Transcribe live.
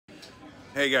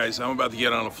Hey guys, I'm about to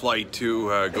get on a flight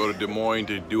to go to Des Moines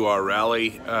to do our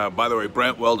rally. By the way,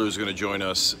 Brent Welder is going to join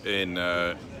us in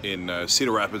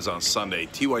Cedar Rapids on Sunday,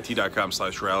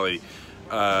 tyt.com/rally.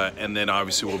 And then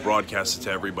obviously we'll broadcast it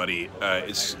to everybody.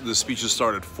 The speeches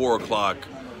start at 4 o'clock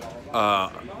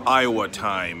Iowa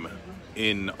time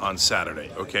on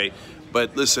Saturday, okay?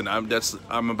 But listen,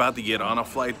 I'm about to get on a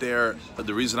flight there.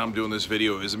 The reason I'm doing this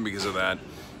video isn't because of that.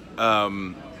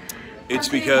 It's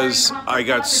because I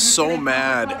got so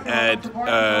mad at,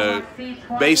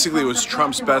 basically it was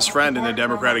Trump's best friend in the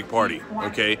Democratic Party,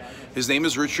 okay? His name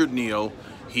is Richard Neal.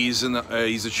 He's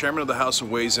the chairman of the House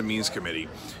Ways and Means Committee.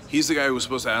 He's the guy who was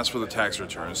supposed to ask for the tax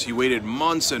returns. He waited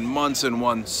months and months and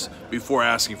months before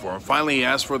asking for them. Finally, he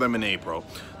asked for them in April.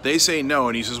 They say no,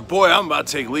 and he says, boy, I'm about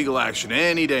to take legal action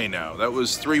any day now. That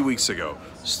was 3 weeks ago.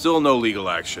 Still no legal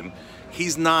action.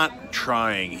 He's not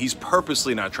trying. He's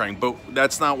purposely not trying, but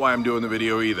that's not why I'm doing the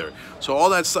video either. So all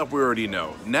that stuff we already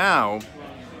know. Now,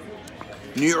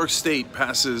 New York State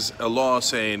passes a law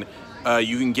saying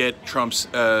you can get Trump's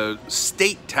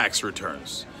state tax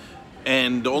returns.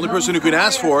 And the only person who can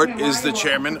ask for it is the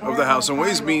chairman of the House and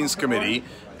Ways and Means Committee,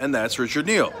 and that's Richard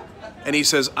Neal. And he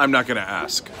says, I'm not going to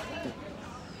ask.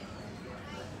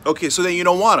 Okay, so then you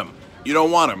don't want him. You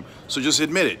don't want him. So just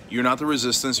admit it. You're not the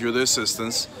resistance, you're the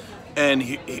assistance.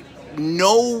 And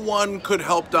no one could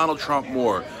help Donald Trump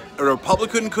more. A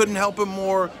Republican couldn't help him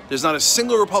more. There's not a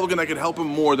single Republican that could help him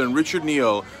more than Richard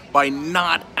Neal by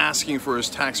not asking for his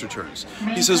tax returns.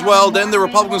 He says, well, then the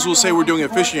Republicans will say we're doing a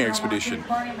fishing expedition.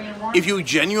 If you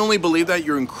genuinely believe that,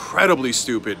 you're incredibly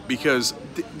stupid, because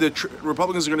the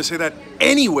Republicans are going to say that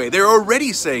anyway. They're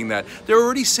already saying that. They're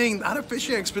already saying not a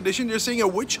fishing expedition. They're saying a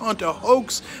witch hunt, a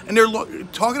hoax, and they're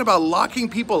talking about locking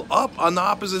people up on the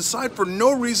opposite side for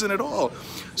no reason at all.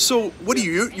 So what are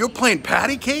you're playing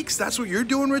patty cakes? That's what you're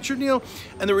doing, Richard Neal?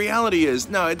 And the reality is,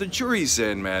 no, the jury's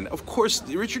in, man. Of course,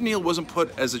 Richard Neal wasn't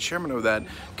put as the chairman of that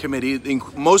committee, the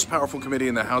most powerful committee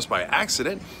in the House, by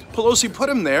accident. Pelosi put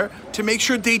him there to make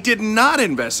sure they did not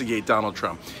investigate Donald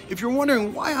Trump. If you're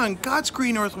wondering why on God's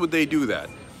green earth would they do that?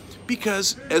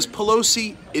 Because as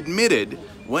Pelosi admitted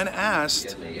when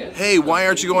asked, hey, why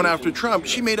aren't you going after Trump?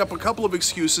 She made up a couple of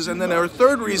excuses, and then her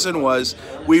third reason was,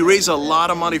 we raise a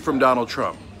lot of money from Donald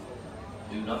Trump.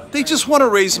 They just want to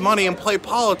raise money and play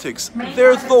politics.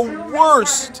 They're the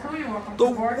worst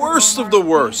of the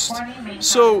worst.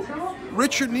 So,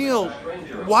 Richard Neal,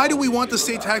 why do we want the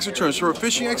state tax returns? For a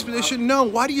fishing expedition? No.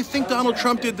 Why do you think Donald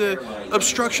Trump did the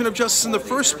obstruction of justice in the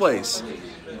first place?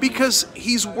 Because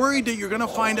he's worried that you're going to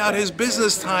find out his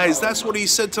business ties. That's what he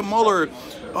said to Mueller.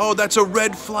 Oh, that's a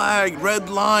red flag, red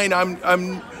line.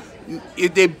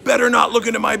 They better not look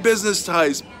into my business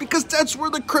ties, because that's where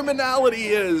the criminality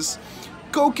is.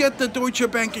 Go get the Deutsche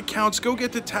Bank accounts, go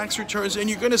get the tax returns, and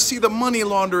you're going to see the money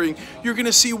laundering. You're going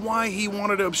to see why he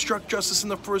wanted to obstruct justice in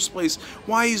the first place,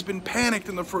 why he's been panicked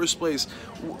in the first place.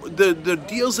 The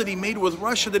deals that he made with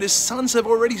Russia that his sons have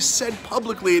already said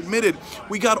publicly, admitted,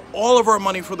 we got all of our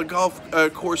money for the golf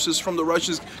courses from the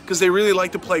Russians because they really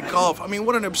like to play golf. I mean,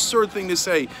 what an absurd thing to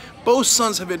say. Both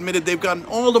sons have admitted they've gotten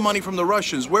all the money from the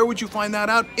Russians. Where would you find that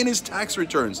out? In his tax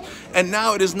returns. And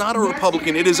now it is not a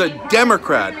Republican, it is a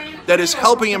Democrat that is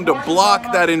helping him to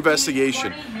block that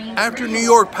investigation. After New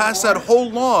York passed that whole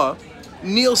law,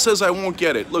 Neal says, I won't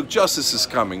get it. Look, justice is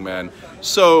coming, man.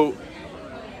 So,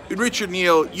 Richard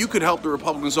Neal, you could help the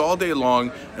Republicans all day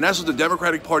long, and that's what the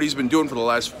Democratic Party's been doing for the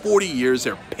last 40 years.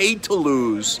 They're paid to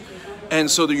lose, and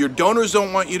so your donors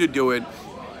don't want you to do it,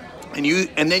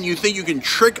 and then you think you can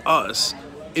trick us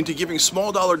into giving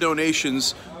small dollar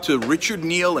donations to Richard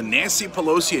Neal and Nancy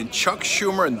Pelosi and Chuck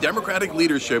Schumer and Democratic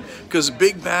leadership because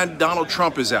big bad Donald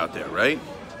Trump is out there, right?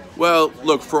 Well,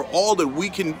 look, for all that we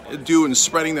can do in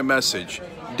spreading the message,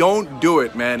 don't do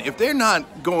it, man. If they're not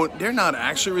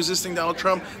actually resisting Donald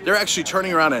Trump, they're actually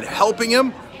turning around and helping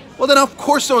him, well then of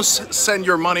course don't send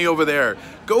your money over there.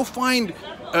 Go find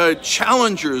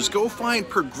challengers, go find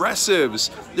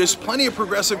progressives. There's plenty of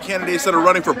progressive candidates that are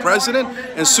running for president,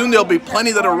 and soon there'll be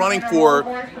plenty that are running for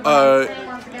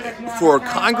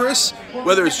Congress,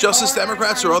 whether it's Justice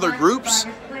Democrats or other groups,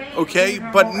 okay?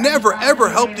 But never, ever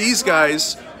help these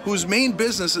guys whose main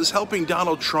business is helping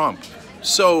Donald Trump.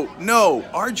 So, no,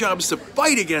 our job is to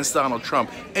fight against Donald Trump,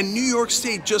 and New York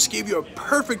State just gave you a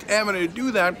perfect avenue to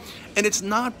do that, and it's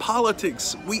not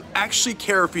politics. We actually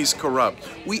care if he's corrupt.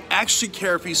 We actually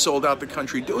care if he sold out the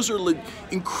country. Those are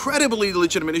incredibly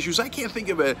legitimate issues. I can't think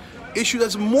of an issue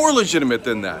that's more legitimate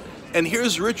than that. And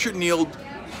here's Richard Neal,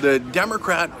 the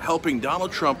Democrat helping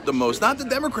Donald Trump the most. Not the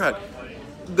Democrat,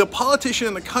 the politician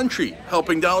in the country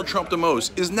helping Donald Trump the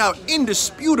most is now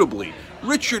indisputably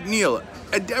Richard Neal,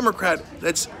 a Democrat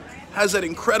that's has that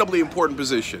incredibly important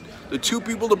position. The two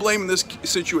people to blame in this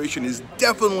situation is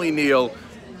definitely Neil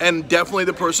and definitely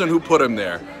the person who put him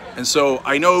there. And so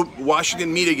I know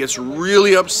Washington media gets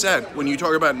really upset when you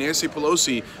talk about Nancy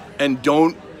Pelosi and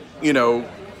don't, you know,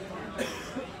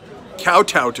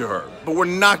 kowtow to her. But we're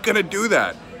not going to do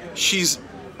that. She's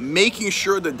making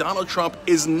sure that Donald Trump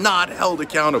is not held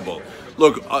accountable.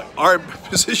 Look, our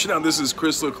position on this is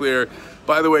crystal clear.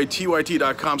 By the way,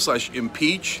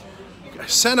 tyt.com/impeach.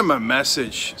 Send him a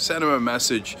message. Send him a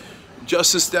message.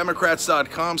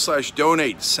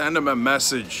 JusticeDemocrats.com/donate. Send them a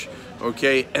message,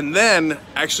 okay? And then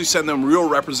actually send them real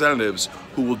representatives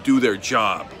who will do their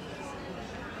job.